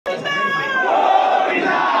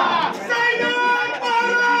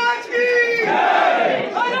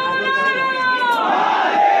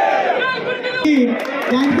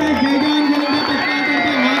त्यांचा जय जवान गोविंदा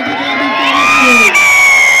पथकातर्फे हार्दिक स्वागत.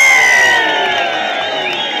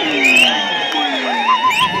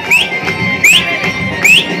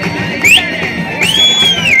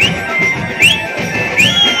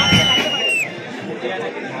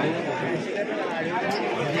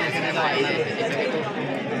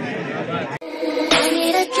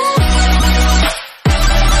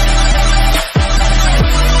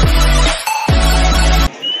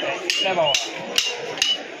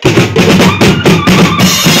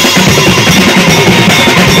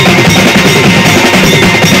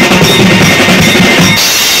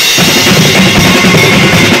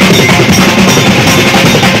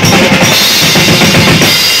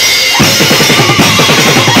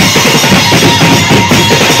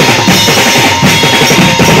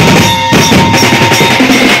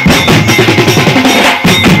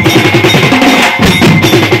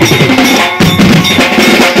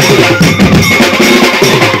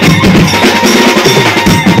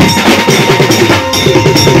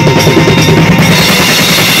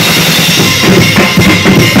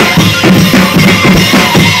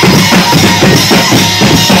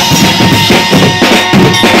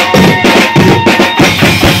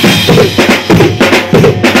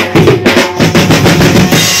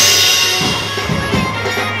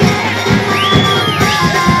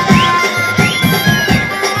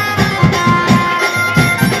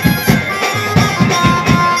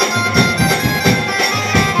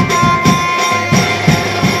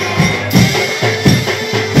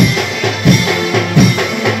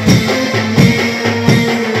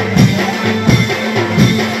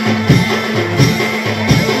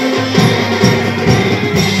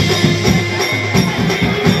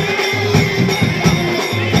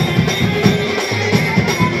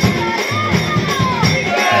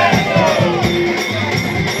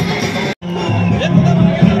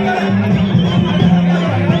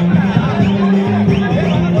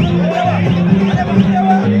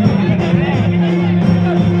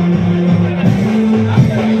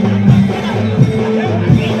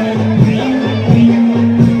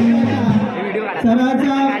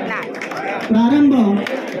 प्रारंभ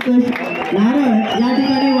नारळ या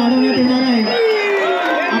ठिकाणी वाढवण्यात येणार आहे.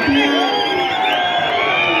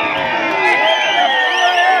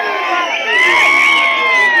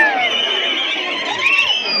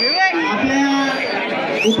 आपल्या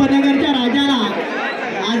उपनगरच्या राजाला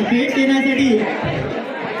आज भेट देण्यासाठी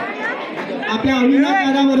आपल्या अविनाश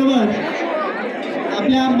दादाबरोबर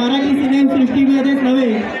आपल्या मराठी सिनेसृष्टीमध्येच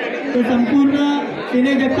नव्हे तर संपूर्ण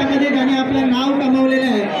सिने जगतामध्ये ज्याने आपलं नाव कमावलेलं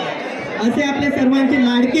आहे असे आपले सर्वांचे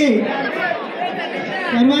लाडके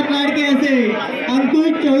सर्वात लाडके असे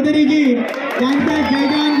अंकुश चौधरी जी यांचा जय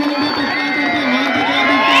जवान गोविंदा पथकातर्फे हार्दिक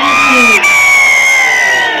स्वागत.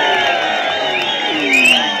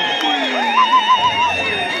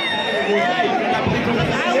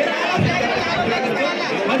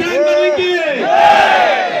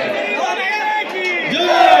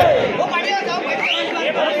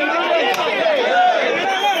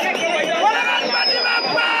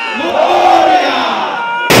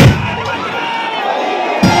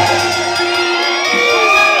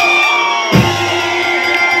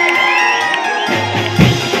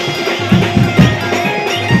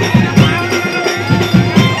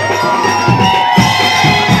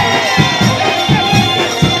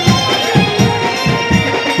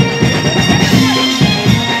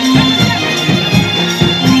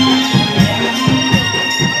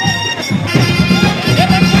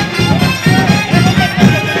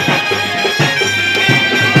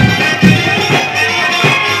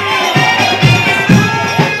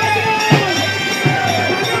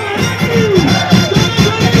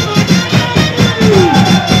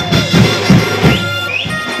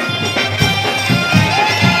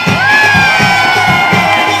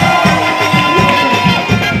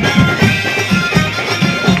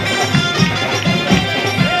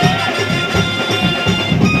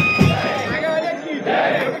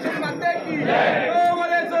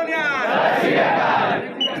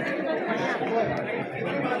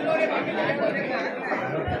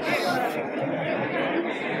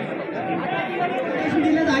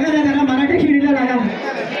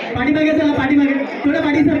 पाठीमागे चला, पाठीमागे थोडं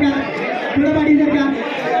पाठी सरका, थोडं पाठी सरका,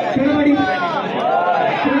 थोडं पाठी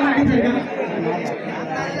सरका.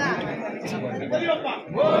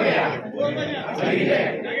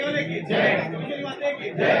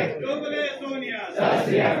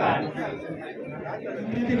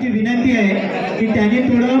 त्याची विनंती आहे की त्याने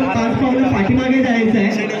थोडं 5 पावलं पाठीमागे जायचं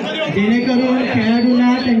आहे जेणेकरून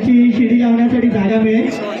खेळाडूंना त्यांची शिडी लावण्यासाठी जागा मिळेल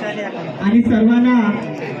आणि सर्वांना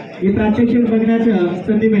हे प्रात्यक्षिक बघण्याचं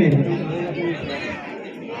संधी मिळेल.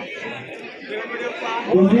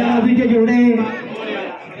 उजव्या बाजूचे जेवढे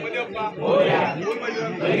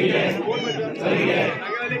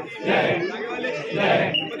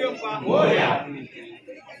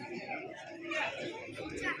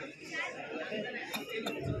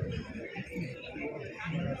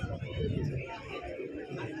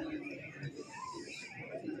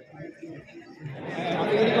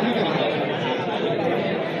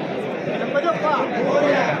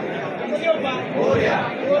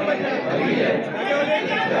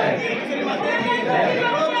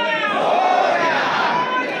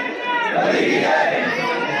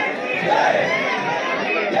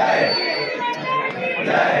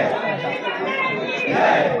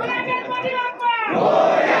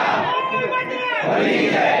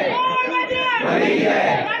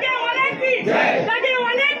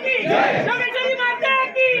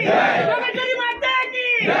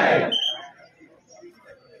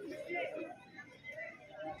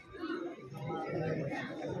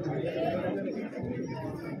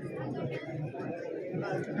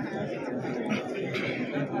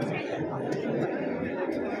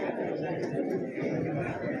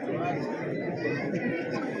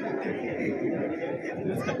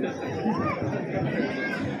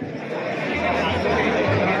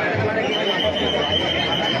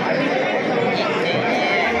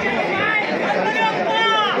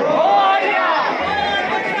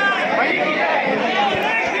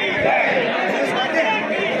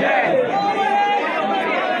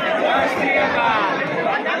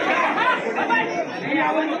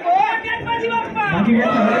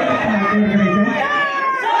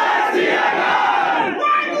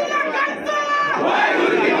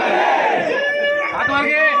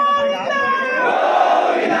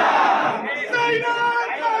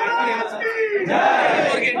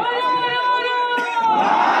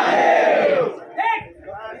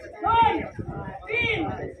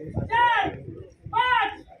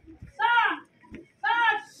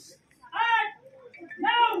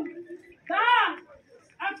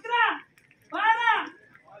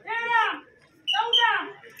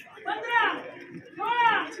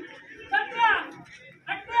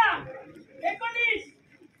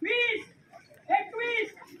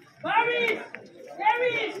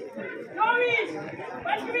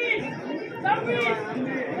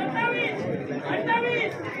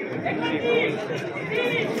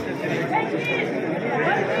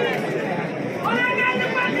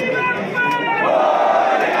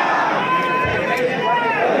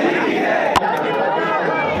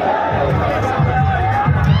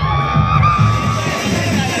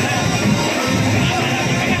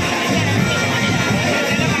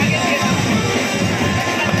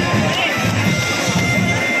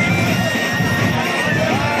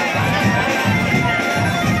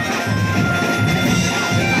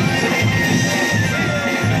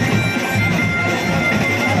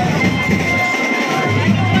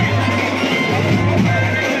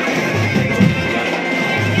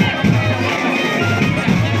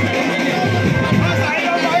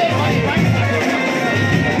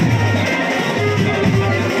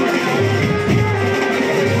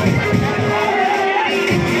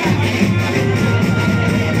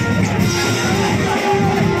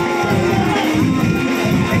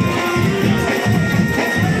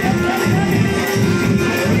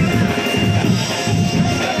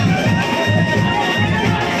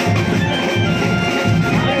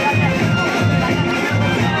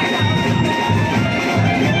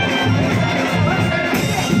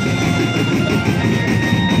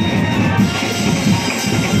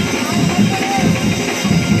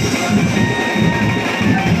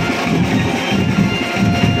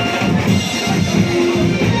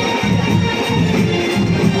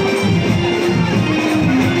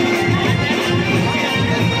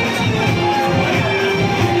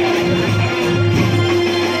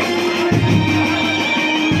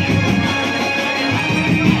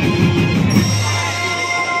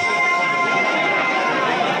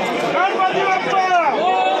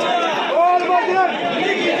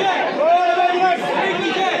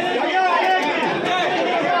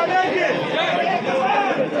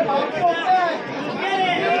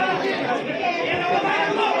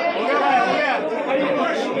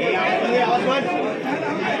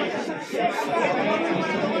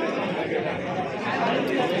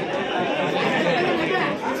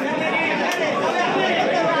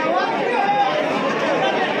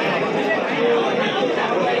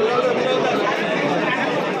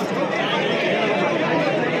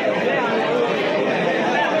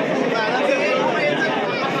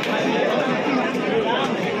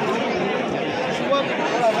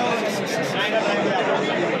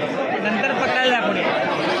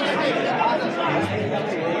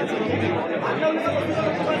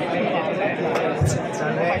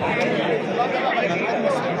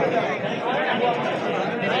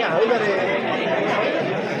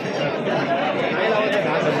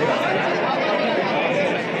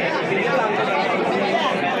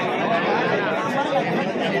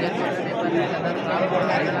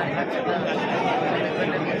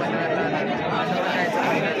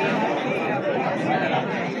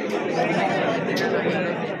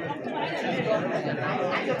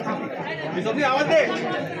आवाज दे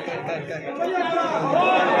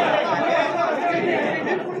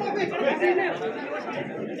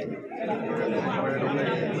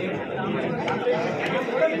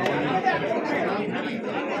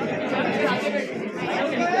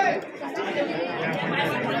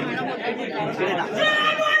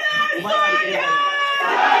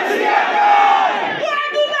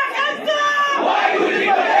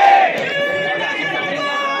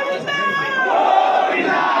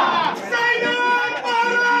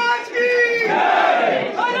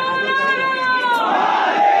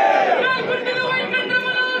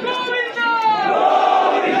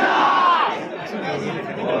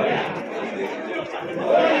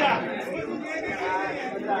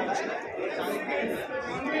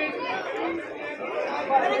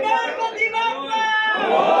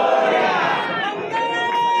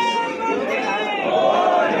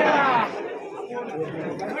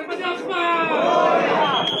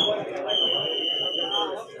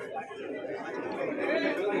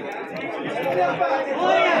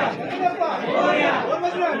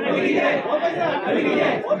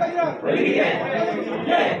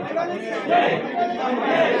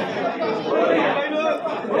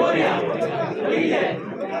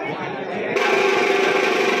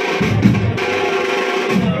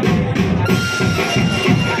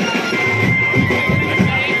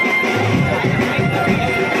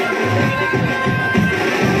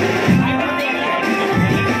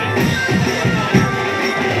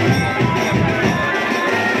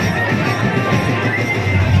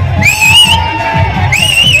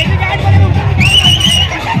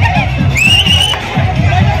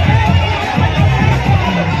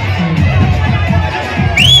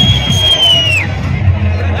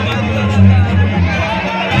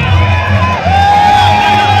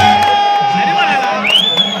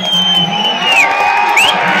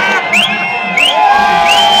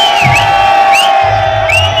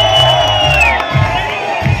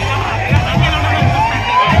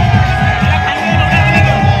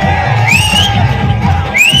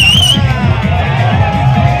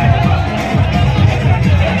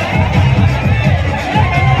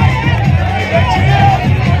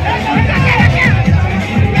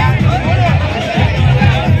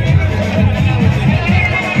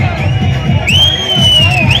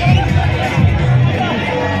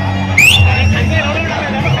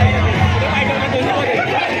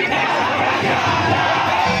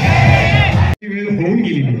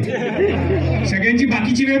सगळ्यांची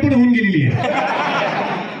बाकीची वेळ पण होऊन गेलेली आहे.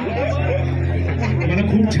 मला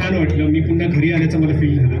खूप छान वाटलं. मी पुन्हा घरी आल्याचं मला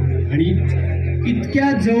फील झालं. आणि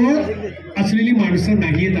इतक्या जवळ असलेली माणसं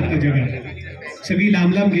नाहीयेत आता जगात. सगळी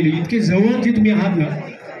लांब लांब गेली. इतके जवळ जे तुम्ही आहात ना,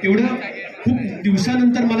 एवढं खूप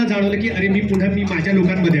दिवसानंतर मला जाणवलं की अरे मी माझ्या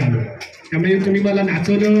लोकांमध्ये आलो. त्यामुळे तुम्ही मला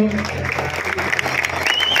नाचवलं,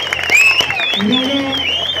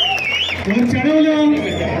 चढवलं.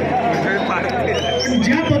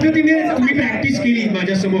 ज्या पद्धतीने तुम्ही प्रॅक्टिस केली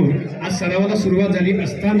माझ्यासमोर, आज सरावाला सुरुवात झाली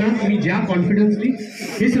असताना तुम्ही ज्या कॉन्फिडन्सली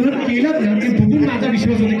हे सगळं केलं ना, ते बघून माझा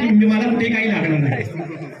विश्वास होता की मला कुठे काही लागणार नाही.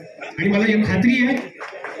 आणि मला एक खात्री आहे,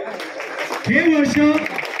 हे वर्ष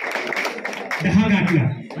 10 गाठला.